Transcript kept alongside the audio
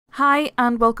Hi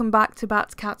and welcome back to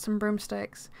Bats, Cats and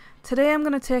Broomsticks. Today I'm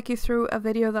going to take you through a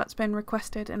video that's been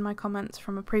requested in my comments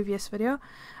from a previous video,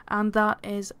 and that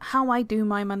is how I do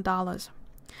my mandalas.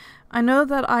 I know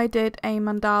that I did a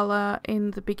mandala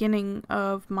in the beginning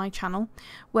of my channel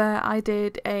where I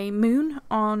did a moon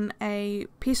on a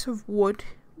piece of wood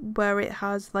where it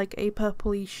has like a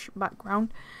purplish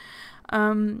background.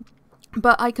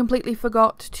 But I completely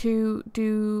forgot to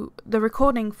do the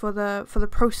recording for the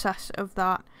process of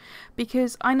that,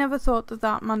 because I never thought that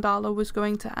that mandala was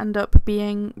going to end up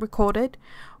being recorded,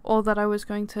 or that I was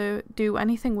going to do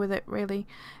anything with it really.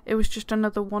 It was just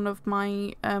another one of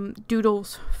my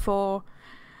doodles for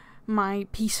my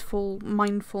peaceful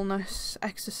mindfulness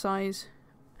exercise.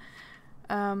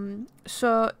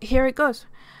 So here it goes.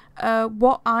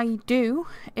 What I do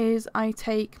is I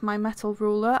take my metal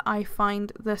ruler, I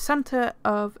find the centre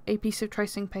of a piece of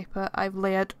tracing paper I've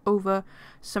layered over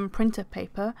some printer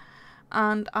paper,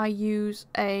 and I use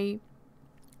a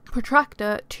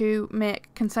protractor to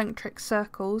make concentric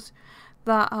circles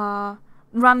that are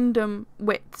random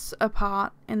widths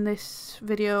apart. In this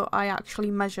video I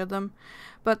actually measure them,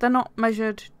 but they're not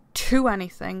measured to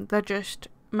anything, they're just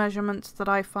measurements that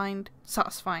I find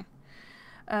satisfying.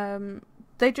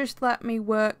 They just let me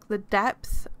work the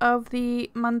depth of the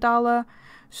mandala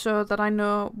so that I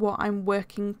know what I'm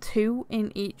working to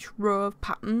in each row of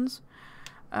patterns,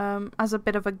 as a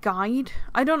bit of a guide.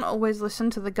 I don't always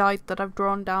listen to the guide that I've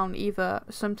drawn down either.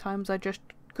 Sometimes I just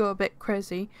go a bit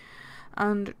crazy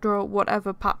and draw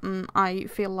whatever pattern I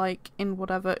feel like in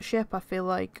whatever shape I feel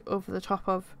like over the top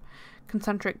of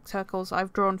concentric circles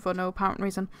I've drawn for no apparent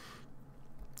reason.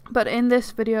 But in this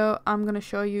video I'm going to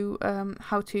show you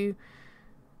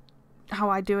how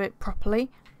I do it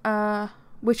properly,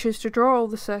 which is to draw all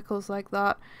the circles like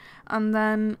that, and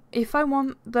then if I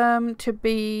want them to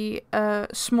be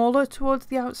smaller towards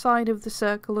the outside of the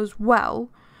circle as well,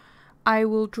 I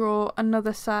will draw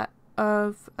another set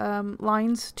of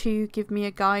lines to give me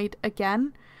a guide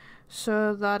again,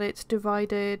 so that it's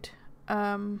divided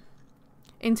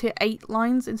into 8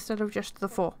 lines instead of just the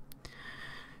 4.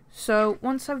 So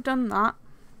once I've done that,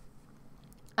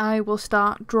 I will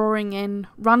start drawing in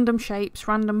random shapes,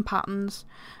 random patterns,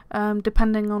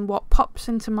 depending on what pops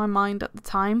into my mind at the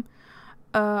time.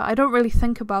 I don't really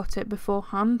think about it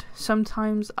beforehand.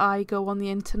 Sometimes I go on the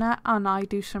internet and I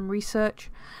do some research,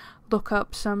 look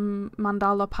up some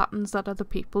mandala patterns that other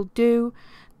people do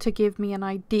to give me an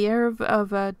idea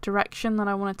of a direction that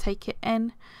I want to take it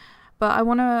in. But I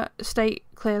want to state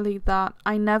clearly that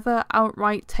I never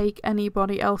outright take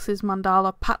anybody else's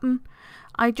mandala pattern.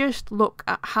 I just look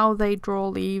at how they draw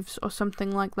leaves or something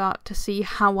like that to see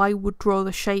how I would draw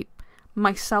the shape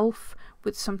myself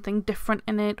with something different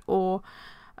in it, or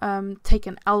take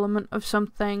an element of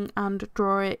something and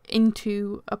draw it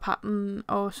into a pattern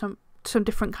or some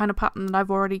different kind of pattern that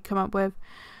I've already come up with.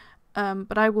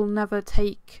 But I will never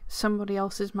take somebody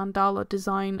else's mandala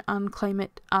design and claim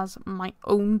it as my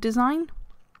own design.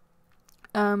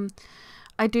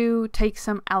 I do take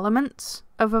some elements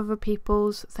of other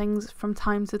people's things from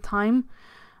time to time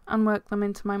and work them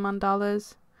into my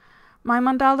mandalas. My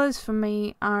mandalas for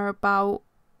me are about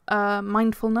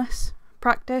mindfulness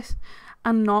practice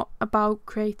and not about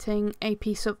creating a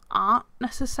piece of art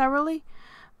necessarily.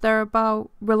 They're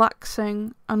about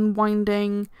relaxing,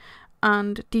 unwinding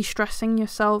and de-stressing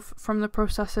yourself from the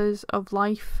processes of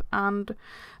life and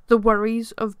the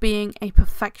worries of being a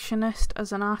perfectionist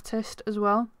as an artist as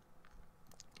well.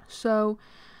 So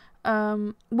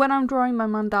when I'm drawing my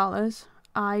mandalas,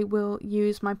 I will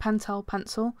use my Pentel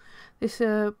pencil. This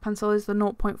pencil is the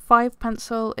 0.5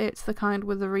 pencil. It's the kind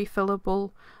with a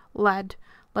refillable lead,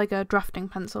 like a drafting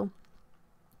pencil.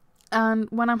 And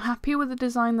when I'm happy with the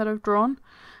design that I've drawn,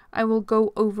 I will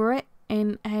go over it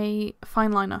in a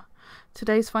fine liner.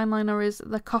 Today's fine liner is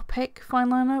the Copic fine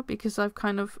liner because I've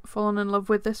kind of fallen in love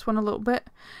with this one a little bit.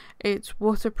 It's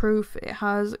waterproof, it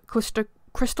has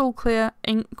crystal clear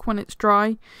ink when it's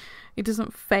dry, it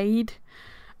doesn't fade,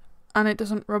 and it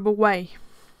doesn't rub away.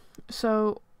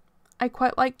 So I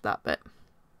quite like that bit.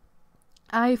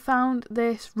 I found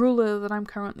this ruler that I'm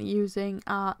currently using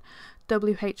at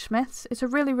WH Smith's. It's a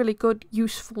really, really good,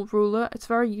 useful ruler. It's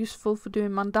very useful for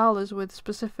doing mandalas with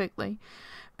specifically,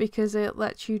 because it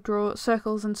lets you draw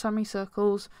circles and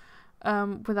semicircles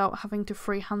without having to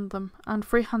freehand them. And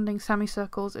freehanding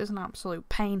semicircles is an absolute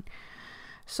pain.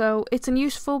 So it's a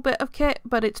useful bit of kit,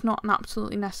 but it's not an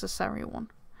absolutely necessary one.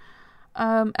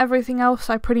 Everything else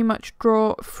I pretty much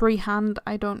draw freehand.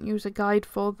 I don't use a guide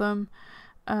for them.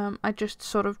 I just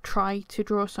sort of try to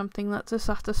draw something that's a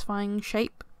satisfying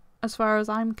shape as far as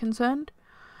I'm concerned.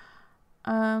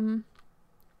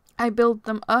 I build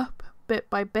them up bit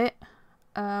by bit,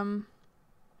 adding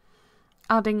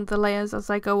the layers as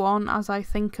I go on, as I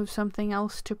think of something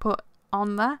else to put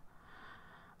on there.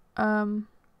 I'm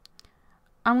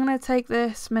going to take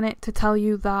this minute to tell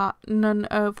you that none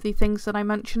of the things that I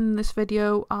mentioned in this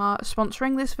video are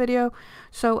sponsoring this video,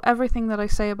 so everything that I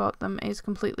say about them is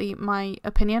completely my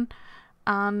opinion,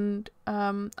 and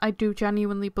I do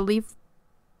genuinely believe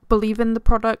in the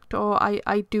product, or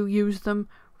I do use them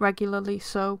regularly,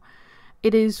 so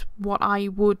it is what I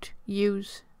would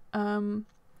use.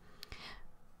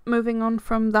 Moving on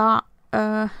from that,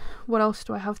 what else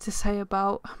do I have to say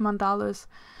about mandalas?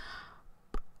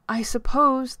 I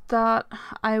suppose that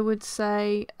I would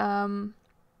say mandalas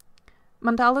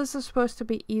are supposed to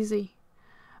be easy.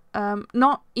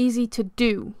 Not easy to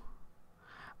do,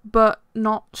 but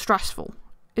not stressful,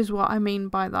 is what I mean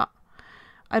by that.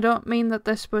 I don't mean that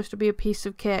they're supposed to be a piece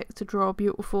of cake to draw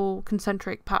beautiful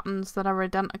concentric patterns that are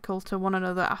identical to one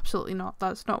another. Absolutely not.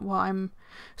 That's not what I'm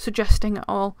suggesting at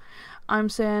all. I'm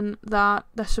saying that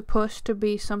they're supposed to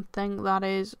be something that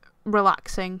is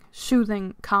relaxing,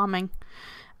 soothing, calming,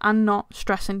 and not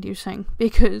stress-inducing,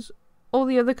 because all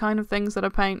the other kind of things that I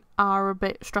paint are a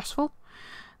bit stressful.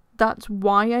 That's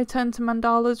why I turn to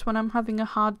mandalas when I'm having a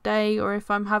hard day, or if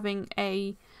I'm having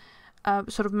a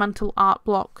sort of mental art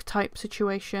block type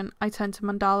situation. I turn to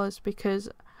mandalas because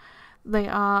they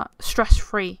are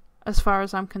stress-free as far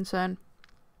as I'm concerned.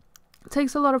 It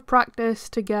takes a lot of practice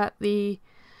to get the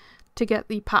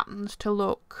patterns to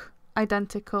look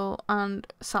identical and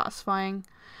satisfying,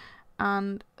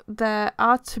 and there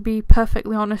are, to be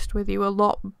perfectly honest with you, a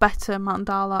lot better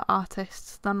mandala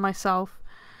artists than myself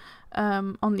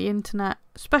on the internet,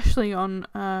 especially on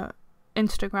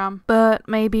Instagram, but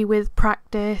maybe with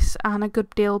practice and a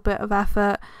good bit of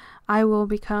effort I will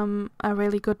become a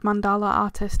really good mandala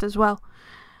artist as well.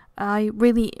 I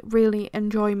really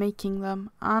enjoy making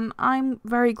them, and I'm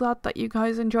very glad that you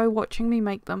guys enjoy watching me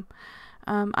make them.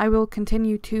 I will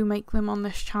continue to make them on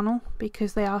this channel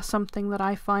because they are something that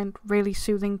I find really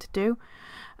soothing to do.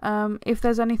 If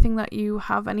there's anything that you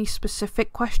have any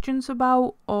specific questions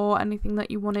about, or anything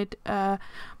that you wanted a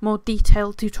more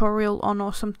detailed tutorial on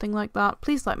or something like that,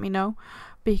 please let me know,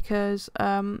 because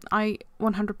I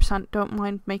 100% don't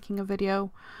mind making a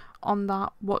video on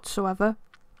that whatsoever.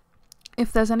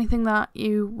 If there's anything that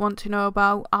you want to know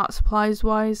about art supplies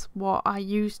wise, what I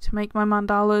use to make my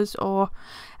mandalas, or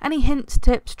any hints,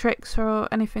 tips, tricks, or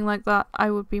anything like that,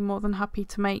 I would be more than happy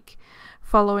to make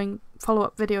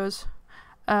follow-up videos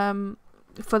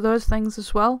for those things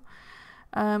as well.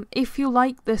 If you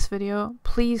like this video,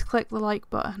 please click the like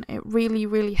button. It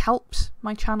really helps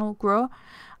my channel grow,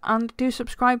 and do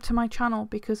subscribe to my channel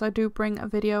because I do bring a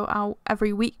video out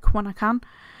every week when I can.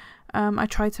 I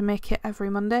try to make it every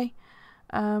Monday,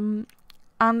 and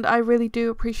I really do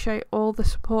appreciate all the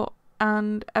support,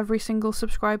 and every single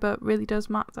subscriber really does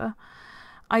matter.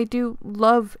 I do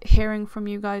love hearing from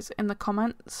you guys in the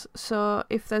comments, so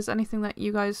if there's anything that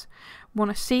you guys want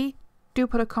to see, do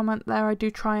put a comment there. I do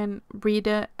try and read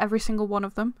it, every single one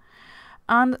of them.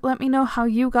 And let me know how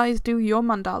you guys do your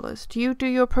mandalas. Do you do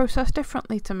your process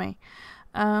differently to me?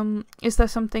 Is there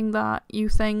something that you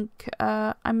think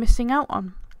I'm missing out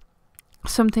on?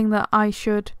 Something that I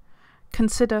should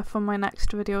consider for my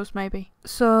next videos maybe?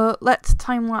 So let's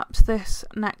time-lapse this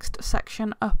next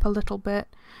section up a little bit,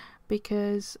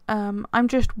 because I'm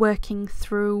just working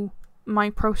through my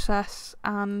process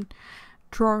and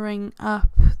drawing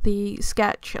up the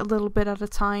sketch a little bit at a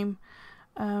time.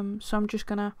 So I'm just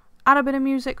gonna add a bit of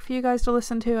music for you guys to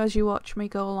listen to as you watch me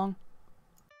go along.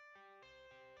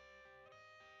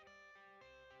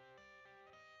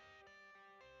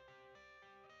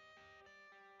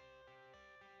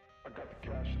 I got the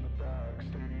cash in the bag,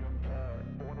 stadium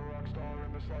packed. Born a rock star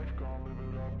in this life, gon' live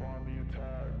it up on the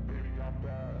attack. Baby, I'm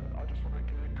bad, I just wanna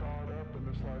get caught up in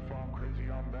this life. I'm crazy,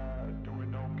 I'm mad,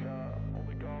 doing no cap.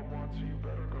 Only God wants, so you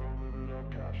better go live it up.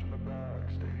 Cash in the bag,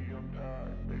 stadium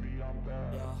packed. Baby, I'm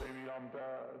bad, baby, I'm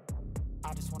bad.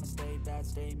 I just wanna stay bad,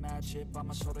 stay mad. Chip on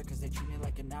my shoulder cause they treat me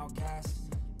like an outcast.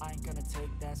 I ain't gonna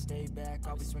take that, stay back.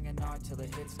 I'll be swinging hard till the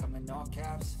hits come in all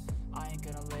caps. I ain't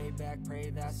gonna lay back, pray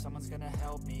that someone's gonna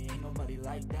help me. Ain't nobody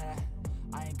like that.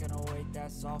 I ain't gonna wait,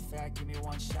 that's all fact. Give me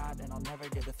one shot and I'll never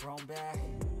get the throne back.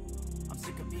 I'm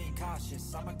sick of being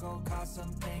cautious, I'ma go cause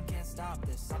something, can't stop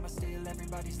this. I'ma steal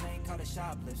everybody's lane, call it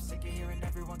shoplift. Sick of hearing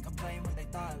everyone complain when they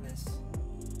thoughtless.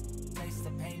 Taste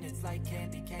the pain, it's like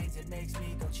candy canes. It makes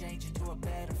me go change into a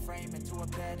better frame, into a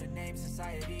better name.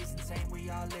 Society's insane, we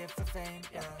all live for fame,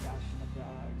 yeah. Cash in the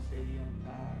bag, stadium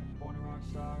packed. Born a rock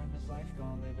star in this life,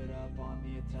 gon' live it up on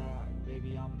the attack.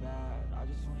 Baby, I'm bad, I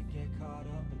just wanna get caught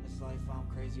up in this life. I'm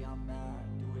crazy, I'm mad,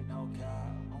 do it no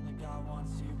cap. Only got one,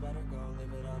 so you better go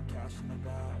live it up. Cash in the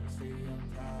bag, stadium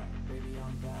packed. Baby,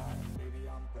 I'm bad, baby,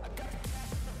 I'm bad. I got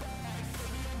cash in the bag,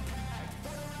 stadium packed.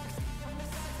 For the Rockstar in the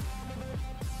side, live it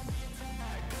up on the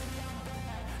attack. Baby, I'm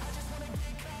bad, I just wanna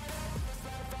get caught up in this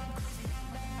life. I'm crazy, I'm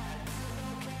mad,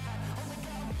 no cap. Only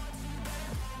got one, so you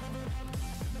better go live it up.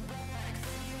 Cash in the bag,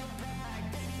 stadium packed.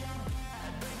 Baby, I'm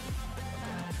bad, baby, I'm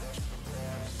bad. Cash in the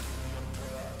bag, stadium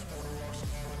packed. For the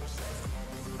Rockstar in the side,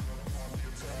 live it up on the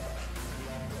attack. Baby,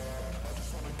 I'm bad, I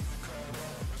just wanna get caught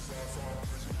up in this life. I'm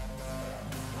crazy, I'm mad,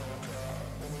 no cap.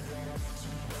 Only got one, so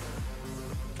you better go live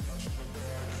it up. Cash in the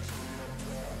bag, stadium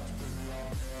packed. Baby, I'm bad, baby, I'm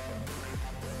bad.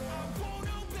 I won't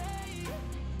obey.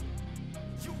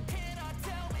 You cannot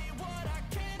tell me what I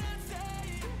cannot say.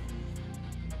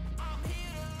 I'm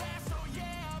here to last, so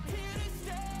yeah, I'm here to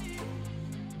stay.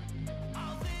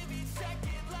 I'll live each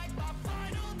second like my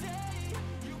final day.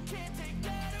 You can't take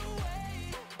that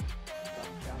away. Yeah.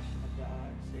 Cash in the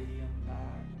bag, stadium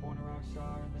packed. Born a rock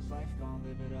star in this life, gon'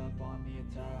 live it up on the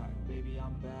attack. Baby,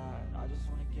 I'm bad, I just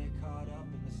wanna get caught up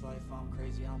in this life. I'm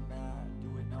crazy, I'm mad, do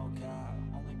it no cap.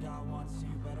 Only got one, so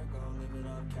you better go live it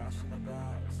up. Cash in the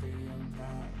bag, stadium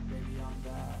packed. Baby, I'm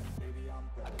bad, baby, I'm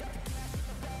bad. I got cash in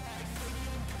the bag,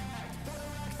 stadium packed. For the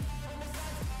rock star in this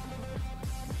life, gon' live it up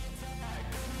on the attack.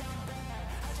 Baby, I'm bad,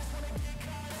 I just wanna get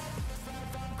caught up in this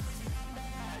life. I'm crazy, I'm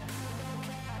mad, do it no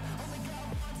cap. Only got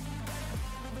one, so you better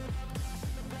go live it up. Cash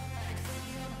in the bag,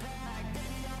 stadium packed.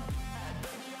 Baby, I'm bad,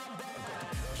 baby, I'm bad. I got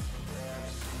cash in the bag,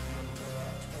 stadium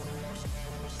packed. For the rock star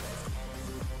in this life, gon'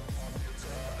 live it up on the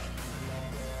attack. Baby, I'm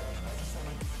bad, I just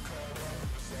wanna get caught up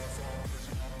in this life. I'm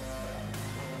crazy, I'm mad,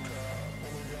 no cap.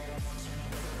 Only got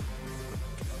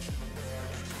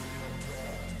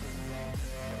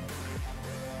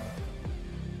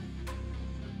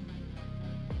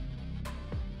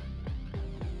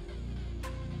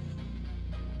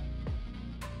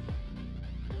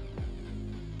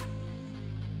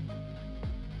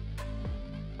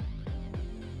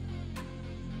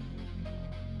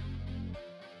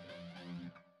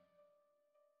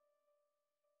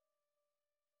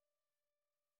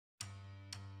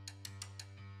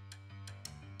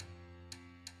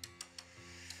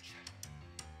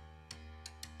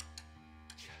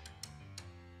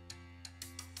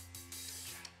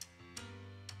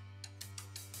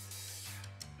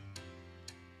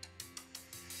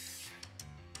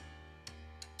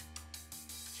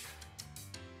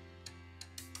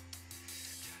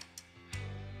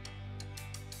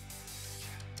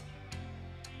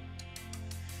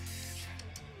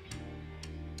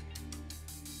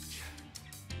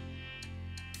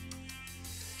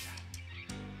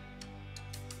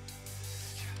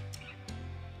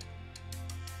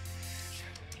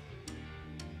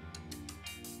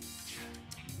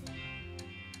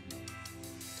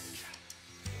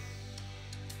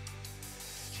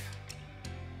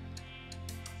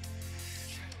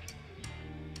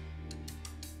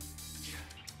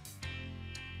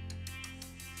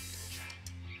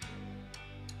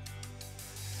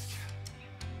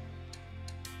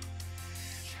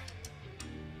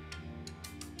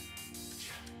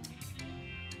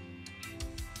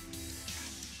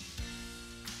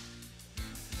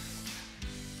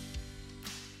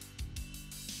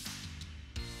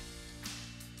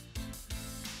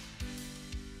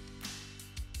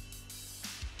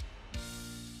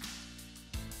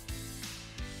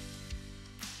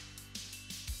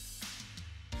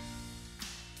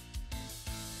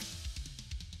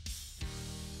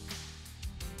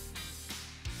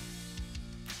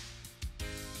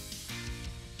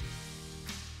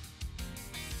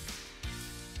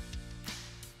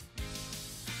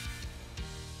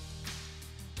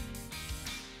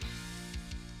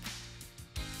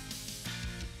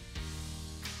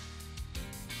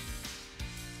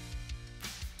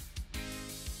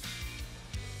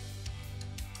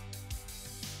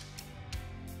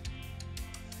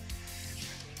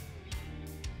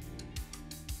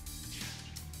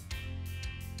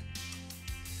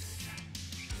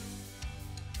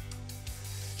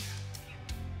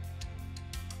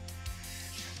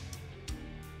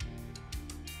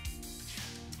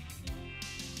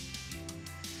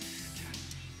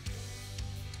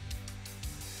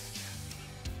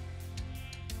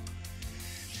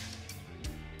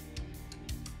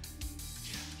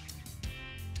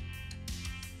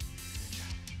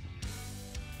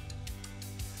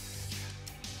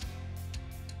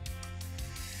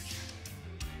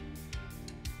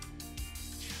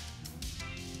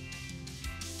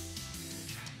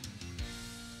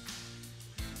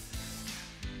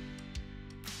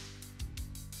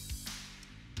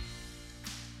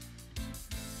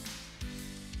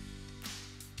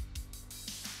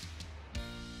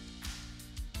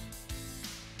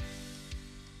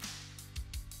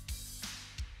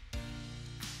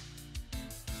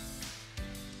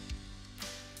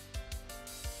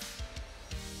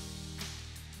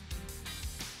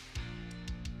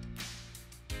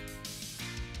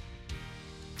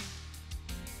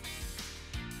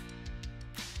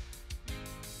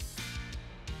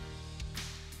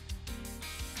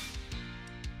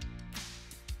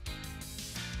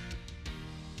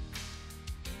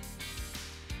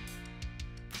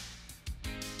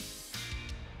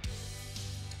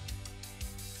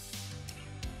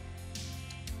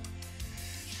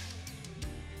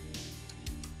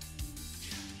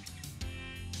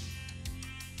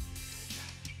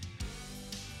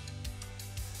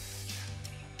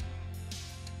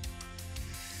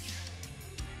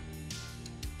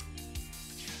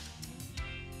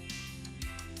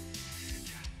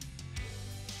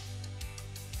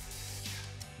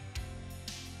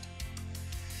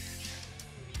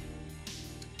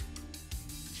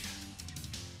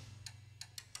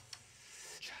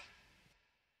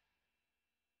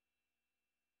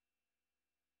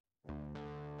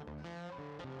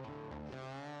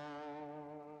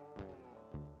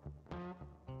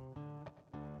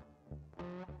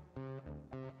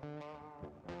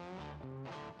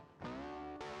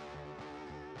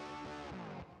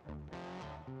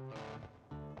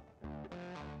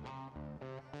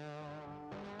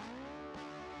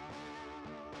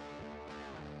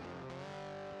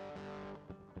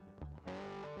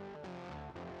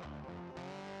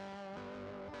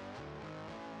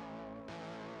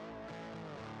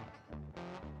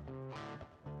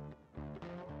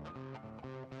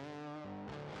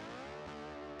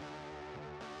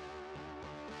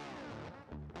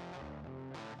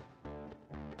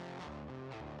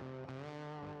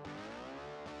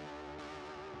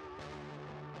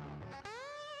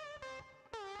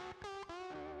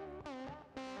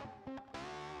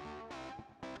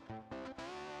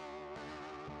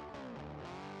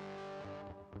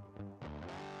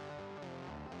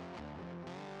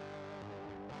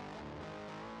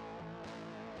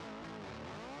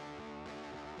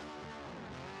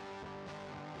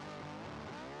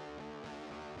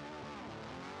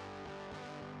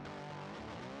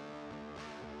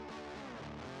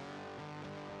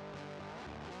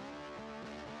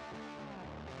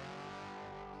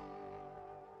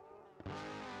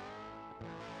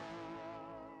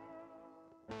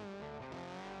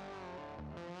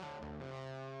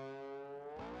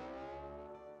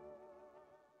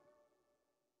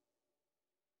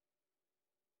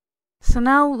So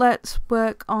now let's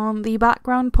work on the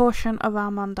background portion of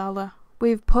our mandala.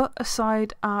 We've put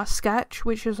aside our sketch,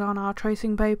 which is on our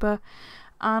tracing paper,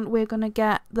 and we're going to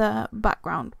get the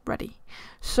background ready.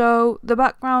 So the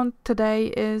background today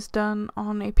is done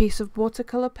on a piece of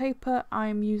watercolour paper.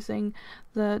 I'm using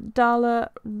the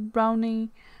Dala Rowney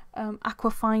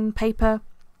Aquafine paper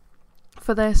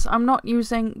for this. I'm not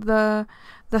using the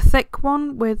thick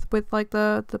one with like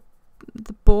the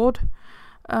board.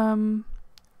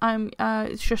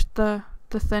 It's just the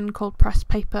thin cold pressed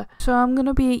paper. So I'm going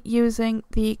to be using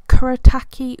the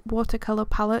Kuretake watercolour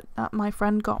palette that my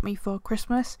friend got me for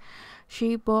Christmas.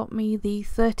 She bought me the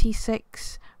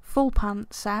 36 full pan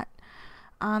set,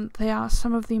 and they are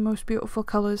some of the most beautiful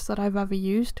colours that I've ever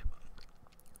used.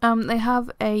 They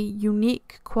have a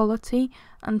unique quality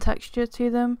and texture to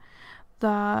them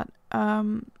that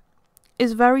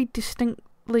is very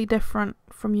distinctly different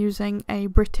from using a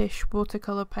British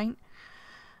watercolour paint.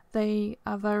 They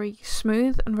are very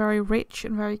smooth and very rich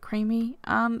and very creamy,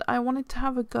 and I wanted to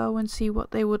have a go and see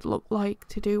what they would look like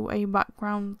to do a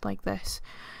background like this.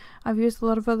 I've used a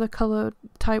lot of other colour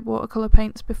type watercolour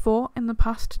paints before in the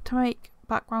past to make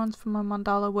backgrounds for my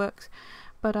mandala works,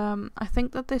 but I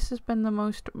think that this has been the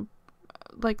most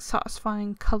like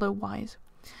satisfying colour wise.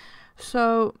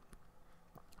 So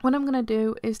what I'm going to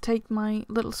do is take my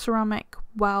little ceramic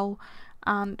well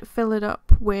and fill it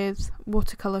up with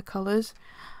watercolour colours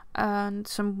and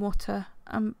some water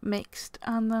mixed,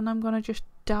 and then I'm going to just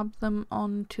dab them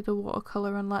onto the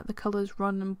watercolour and let the colours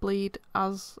run and bleed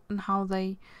as and how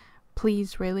they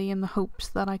please, really, in the hopes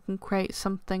that I can create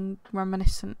something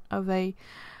reminiscent of a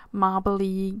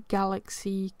marbly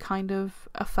galaxy kind of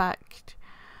effect.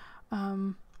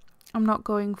 I'm not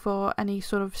going for any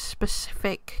sort of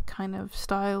specific kind of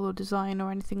style or design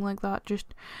or anything like that,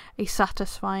 just a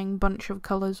satisfying bunch of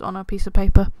colours on a piece of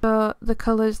paper. So the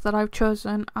colours that I've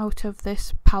chosen out of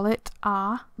this palette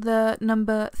are the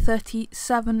number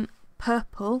 37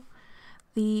 purple,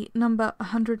 the number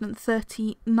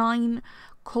 139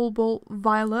 cobalt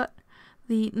violet,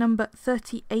 the number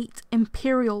 38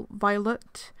 imperial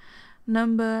violet,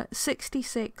 number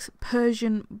 66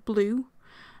 Persian blue,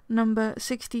 number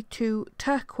 62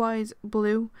 turquoise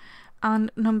blue,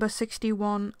 and number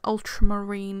 61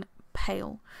 ultramarine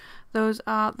pale. Those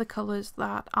are the colours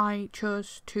that I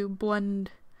chose to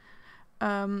blend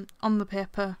on the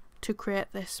paper to create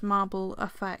this marble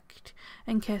effect,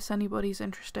 in case anybody's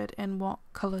interested in what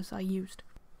colours I used.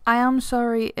 I am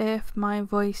sorry if my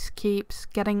voice keeps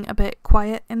getting a bit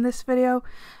quiet in this video.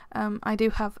 I do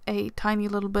have a tiny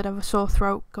little bit of a sore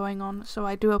throat going on, so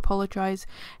I do apologise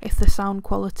if the sound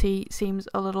quality seems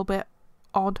a little bit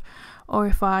odd, or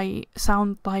if I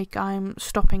sound like I'm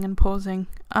stopping and pausing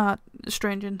at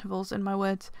strange intervals in my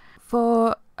words.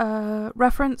 For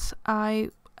reference, I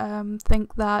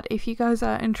think that if you guys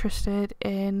are interested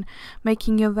in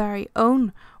making your very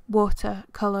own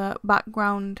watercolour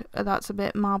background that's a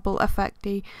bit marble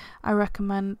effecty, I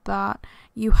recommend that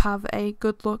you have a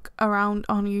good look around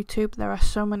on YouTube. There are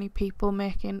so many people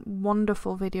making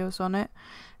wonderful videos on it.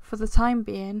 For the time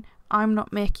being, I'm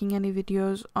not making any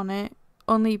videos on it,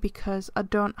 only because I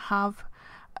don't have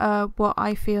what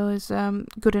I feel is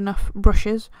good enough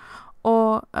brushes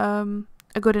or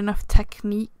a good enough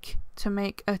technique to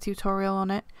make a tutorial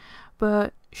on it.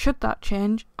 But should that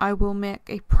change, I will make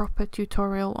a proper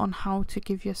tutorial on how to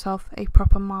give yourself a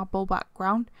proper marble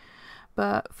background.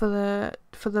 But for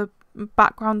the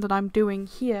background that I'm doing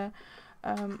here,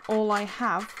 all I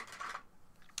have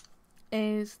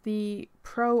is the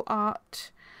Pro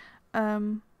Art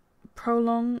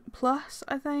Prolong Plus,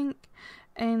 I think,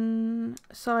 in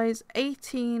size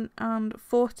 18 and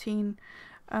 14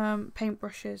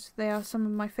 paintbrushes. They are some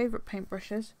of my favourite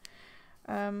paintbrushes.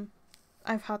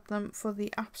 I've had them for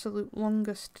the absolute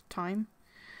longest time.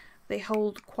 They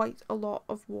hold quite a lot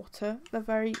of water. They're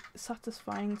very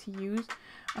satisfying to use,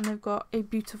 and they've got a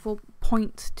beautiful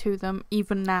point to them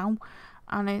even now.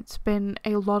 And it's been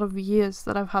a lot of years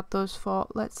that I've had those for.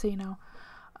 Let's see now.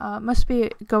 Must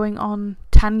be going on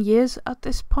 10 years at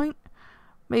this point,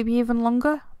 maybe even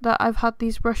longer, that I've had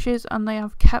these brushes, and they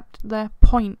have kept their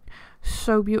point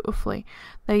so beautifully.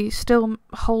 They still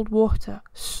hold water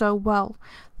so well.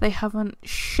 They haven't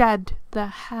shed their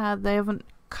hair, they haven't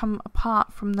come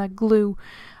apart from their glue.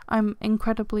 I'm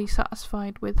incredibly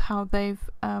satisfied with how they've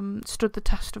stood the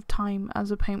test of time as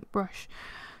a paintbrush,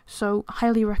 so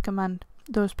highly recommend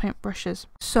those paintbrushes.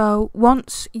 So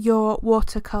once your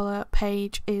watercolour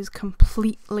page is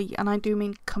completely, and I do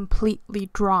mean completely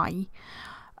dry,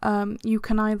 you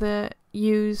can either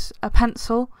use a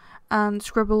pencil and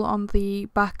scribble on the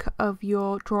back of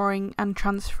your drawing and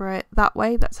transfer it that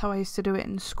way. That's how I used to do it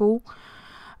in school.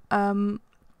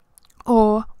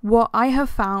 Or what I have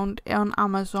found on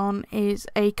Amazon is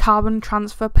a carbon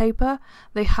transfer paper.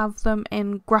 They have them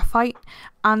in graphite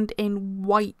and in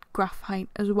white graphite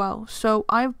as well. So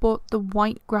I've bought the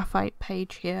white graphite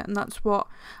page here, and that's what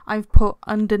I've put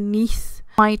underneath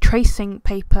my tracing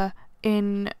paper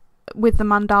in with the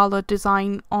mandala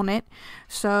design on it.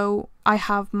 So I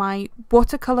have my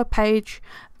watercolor page,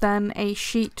 then a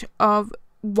sheet of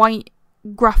white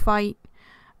graphite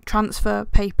transfer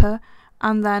paper,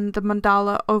 and then the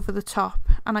mandala over the top,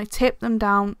 and I tape them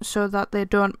down so that they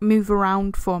don't move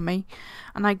around for me,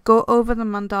 and I go over the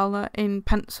mandala in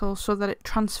pencil so that it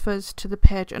transfers to the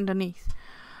page underneath.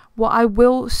 What I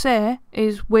will say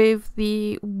is with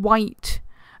the white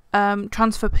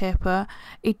transfer paper,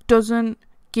 it doesn't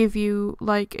give you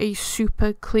like a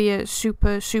super clear,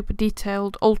 super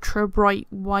detailed, ultra bright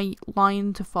white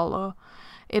line to follow.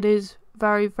 It is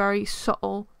very, very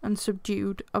subtle and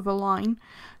subdued of a line.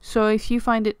 So if you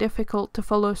find it difficult to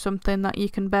follow something that you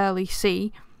can barely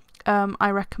see, I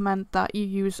recommend that you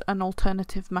use an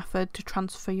alternative method to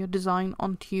transfer your design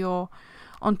onto your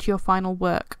final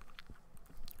work.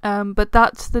 But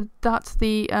that's the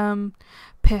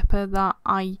paper that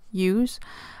I use.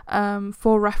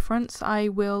 For reference, I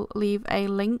will leave a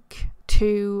link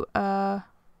to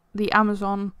the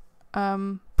Amazon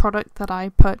product that I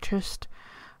purchased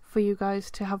for you guys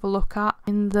to have a look at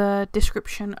in the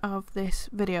description of this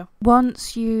video.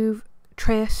 Once you've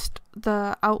traced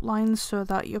the outlines so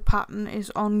that your pattern is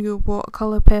on your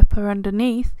watercolor paper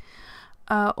underneath,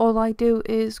 all I do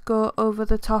is go over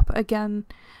the top again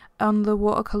on the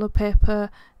watercolor paper,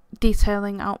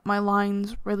 detailing out my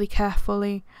lines really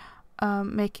carefully,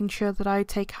 making sure that I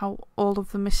take out all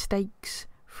of the mistakes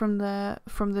from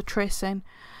the tracing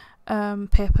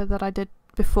paper that I did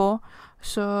before.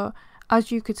 So as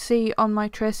you could see on my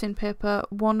tracing paper,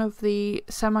 one of the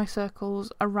semicircles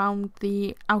around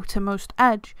the outermost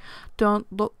edge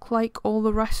don't look like all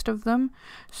the rest of them,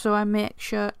 so I make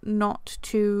sure not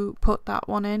to put that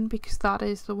one in because that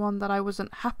is the one that I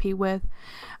wasn't happy with,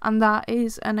 and that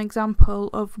is an example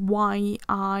of why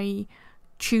I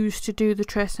choose to do the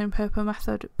tracing paper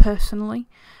method personally,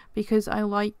 because I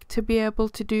like to be able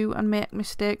to do and make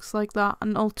mistakes like that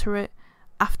and alter it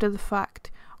after the fact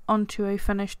onto a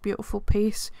finished beautiful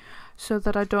piece, so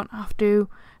that I don't have to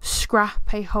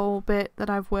scrap a whole bit that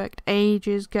I've worked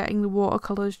ages getting the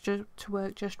watercolours to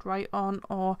work just right on,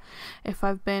 or if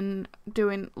I've been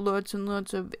doing loads and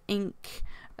loads of ink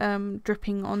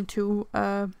dripping onto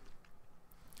a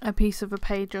piece of a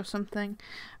page or something,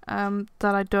 that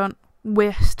I don't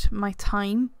waste my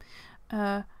time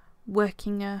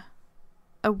working a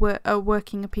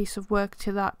piece of work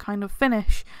to that kind of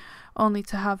finish, only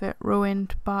to have it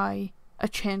ruined by a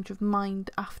change of mind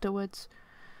afterwards.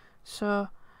 So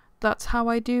that's how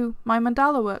I do my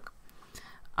mandala work.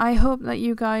 I hope that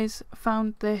you guys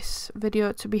found this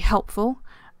video to be helpful,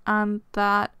 and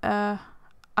that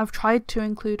I've tried to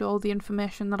include all the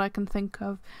information that I can think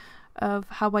of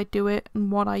how I do it and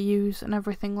what I use and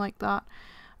everything like that,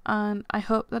 and I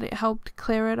hope that it helped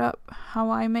clear it up how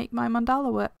I make my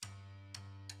mandala work.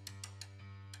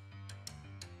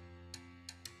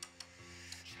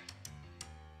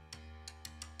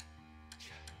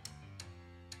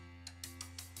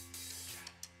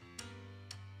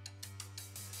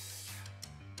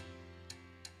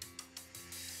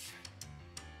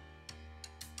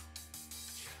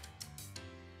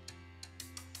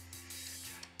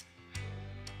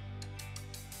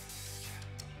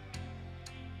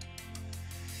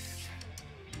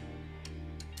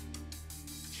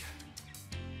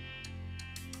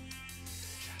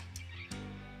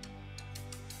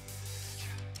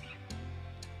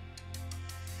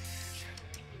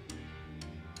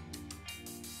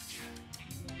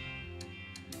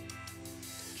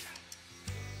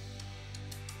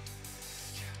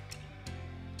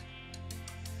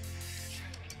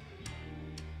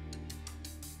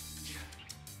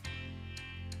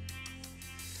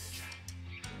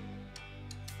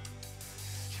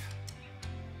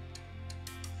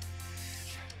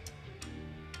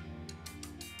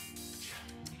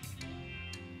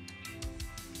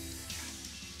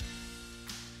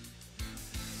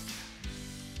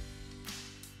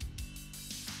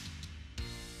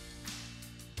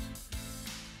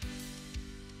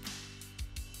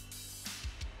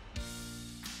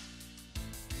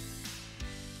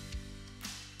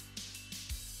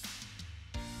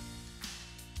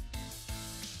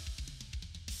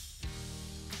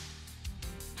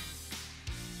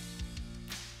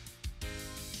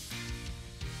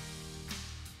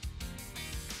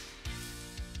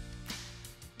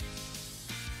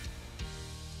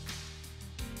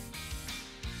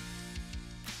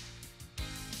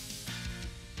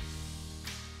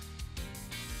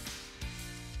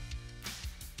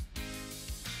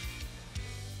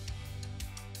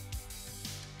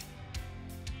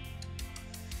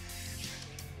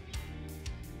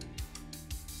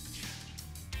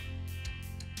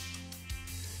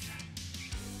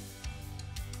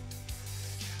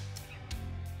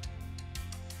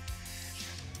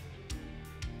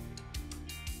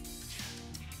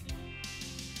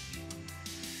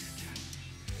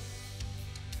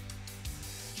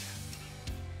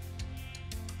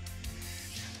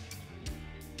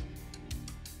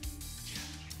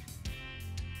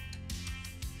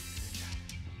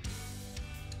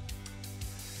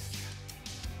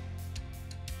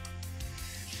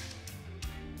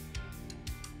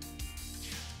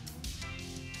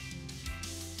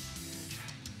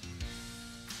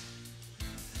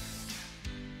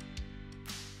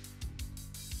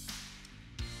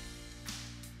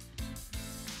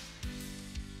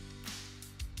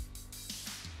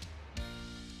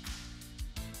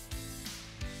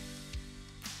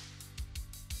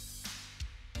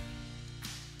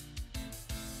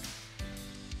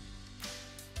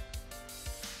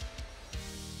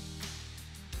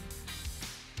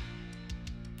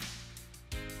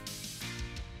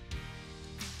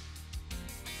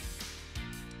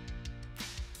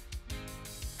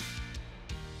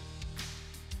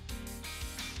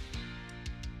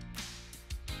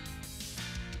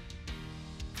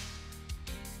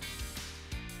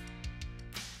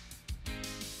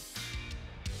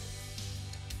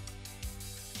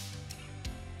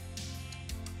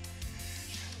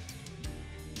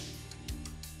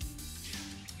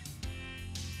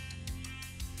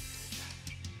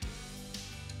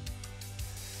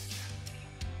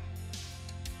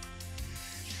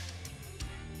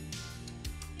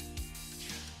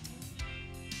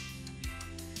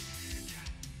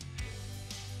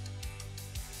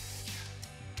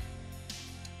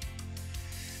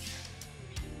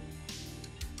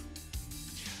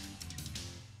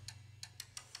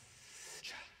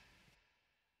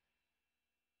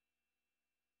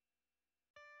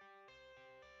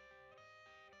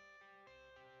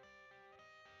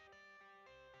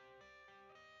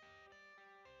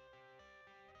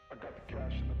 got the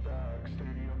cash in the bag,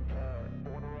 stadium packed.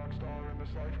 Born a rock star in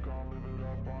this life, gon' live it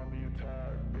up on the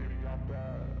attack. Baby, I'm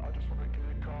bad, I just wanna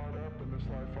get caught up in this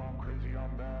life. I'm crazy,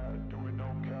 I'm mad, doing no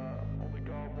cap. Only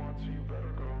got one, so you better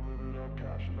go live it up.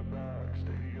 Cash in the bag,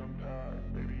 stadium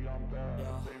packed. Baby, I'm bad,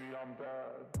 Yeah. baby, I'm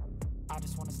bad. I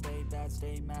just wanna stay bad,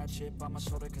 stay mad, chip on my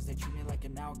shoulder cause they treat me like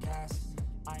an outcast.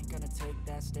 I ain't gonna take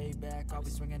that, stay back, I'll be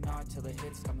swinging hard till the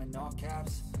hits come in all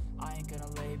caps. I ain't gonna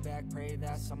lay back, pray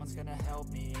that someone's gonna help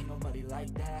me, ain't nobody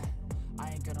like that. I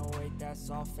ain't gonna wait, that's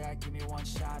all fact, give me one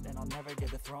shot and I'll never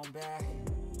get the throne back.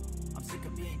 I'm sick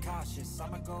of being cautious,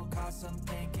 I'ma go cause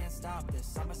something, can't stop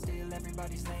this. I'ma steal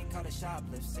everybody's lane, call it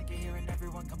shoplift. Sick of hearing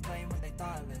everyone complain when they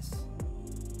thoughtless.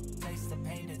 Taste the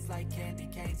pain, it's like candy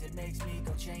canes. It makes me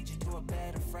go change into a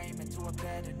better frame, into a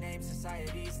better name.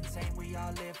 Society's insane, we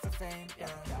all live for fame, yeah.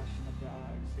 Cash in the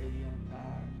bag, stadium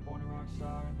packed. Born a rock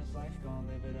star in this life, gon'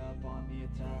 live it up on the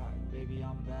attack. Baby,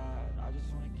 I'm bad, I just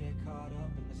wanna get caught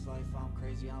up in this life. I'm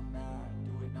crazy, I'm mad,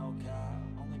 do it no cap.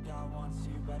 Only got one,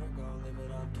 so you better go live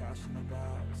it up. Cash in the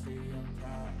bag, stadium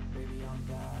packed. Baby, I'm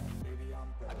bad, baby, I'm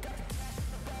bad. I got the cash in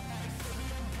the bag,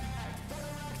 stadium packed. Born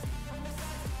a rock star in this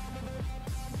life, gon' live it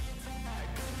up.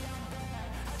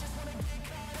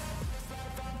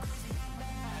 I'm crazy, I'm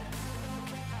mad, do it no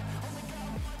cap. Only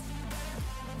got one, so you better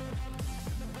go live it up. Cash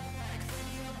in the bag,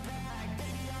 stadium packed.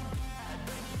 Baby, I'm bad,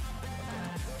 baby, I'm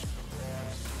bad.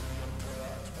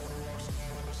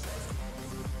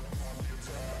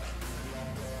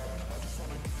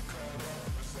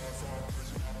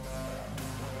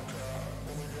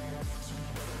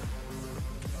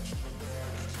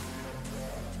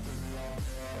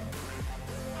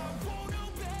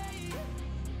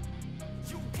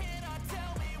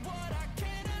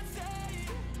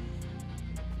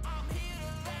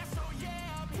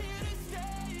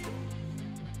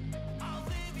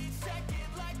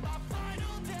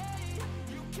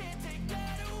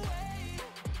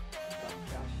 I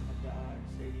got the cash in the bag,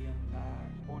 stadium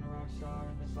packed. Born a rock star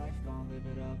in this life, gon' live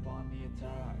it up on the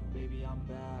attack. Baby, I'm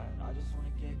bad, I just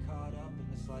wanna get caught up in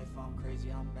this life. I'm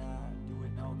crazy, I'm mad, do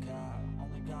it no cap.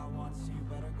 Only got one, so you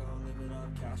better go live it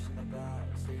up. Cash in the bag,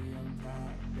 stadium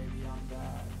packed. Baby, I'm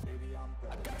bad, baby, I'm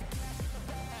bad. I got the cash in the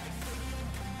bag, stadium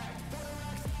packed. Born a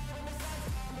rock star in this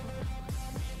life.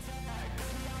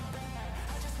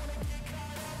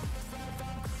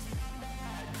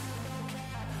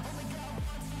 Only got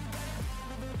one, so you better go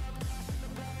live it up. Cash in the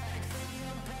bag.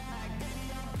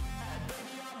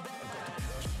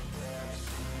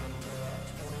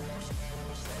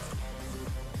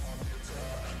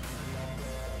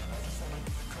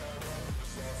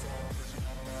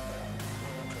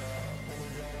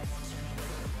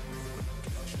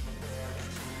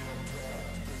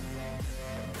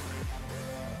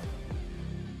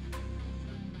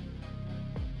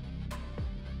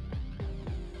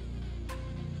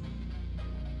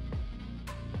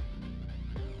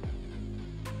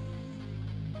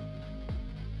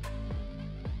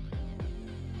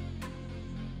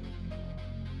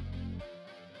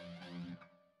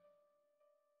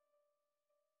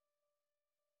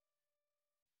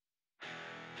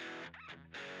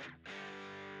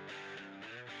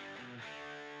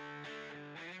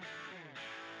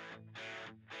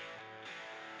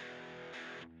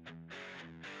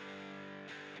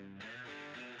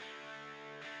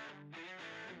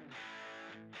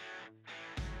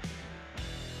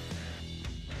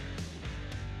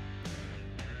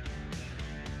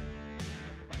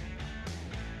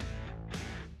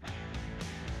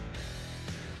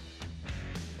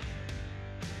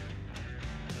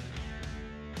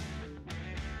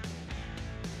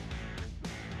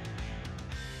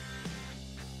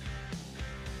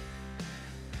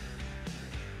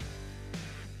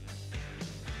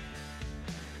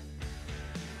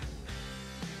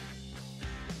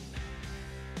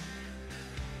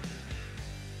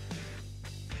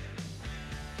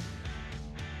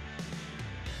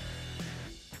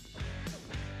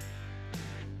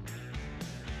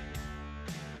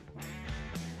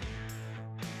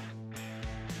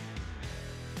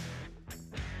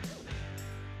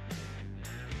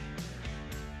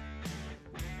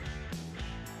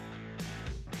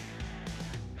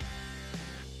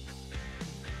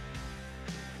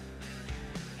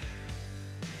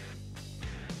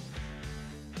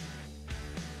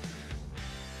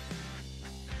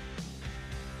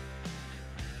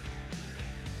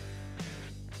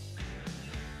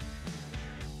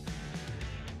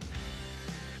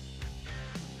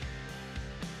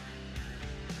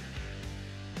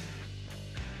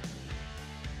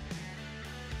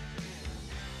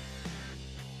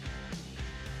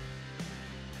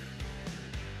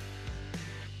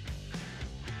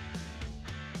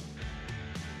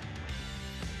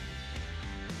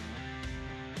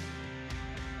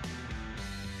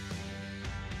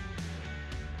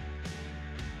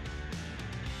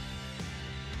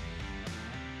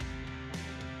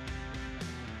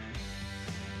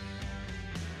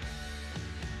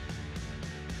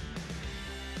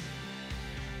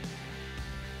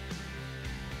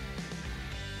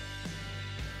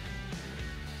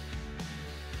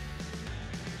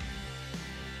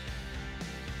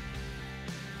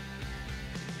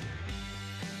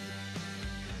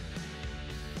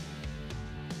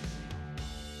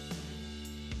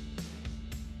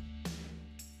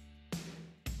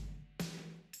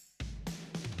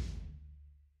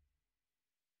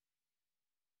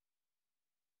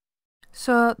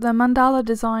 So the mandala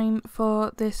design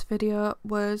for this video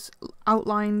was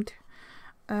outlined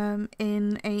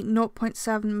in a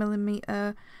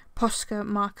 0.7mm Posca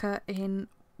marker in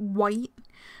white.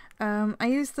 I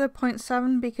use the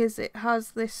 0.7 because it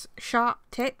has this sharp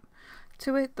tip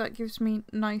to it that gives me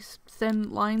nice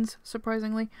thin lines,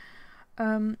 surprisingly.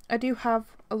 I do have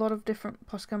a lot of different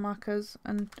Posca markers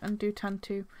and do tend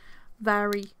to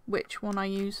vary which one I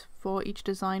use for each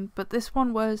design, but this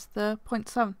one was the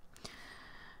 0.7.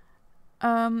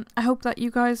 I hope that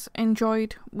you guys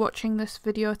enjoyed watching this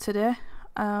video today.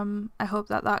 I hope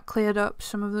that cleared up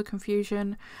some of the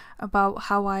confusion about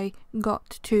how I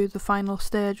got to the final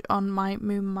stage on my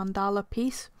moon mandala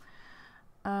piece.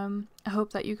 I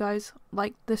hope that you guys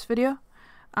liked this video,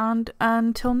 and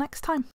until next time.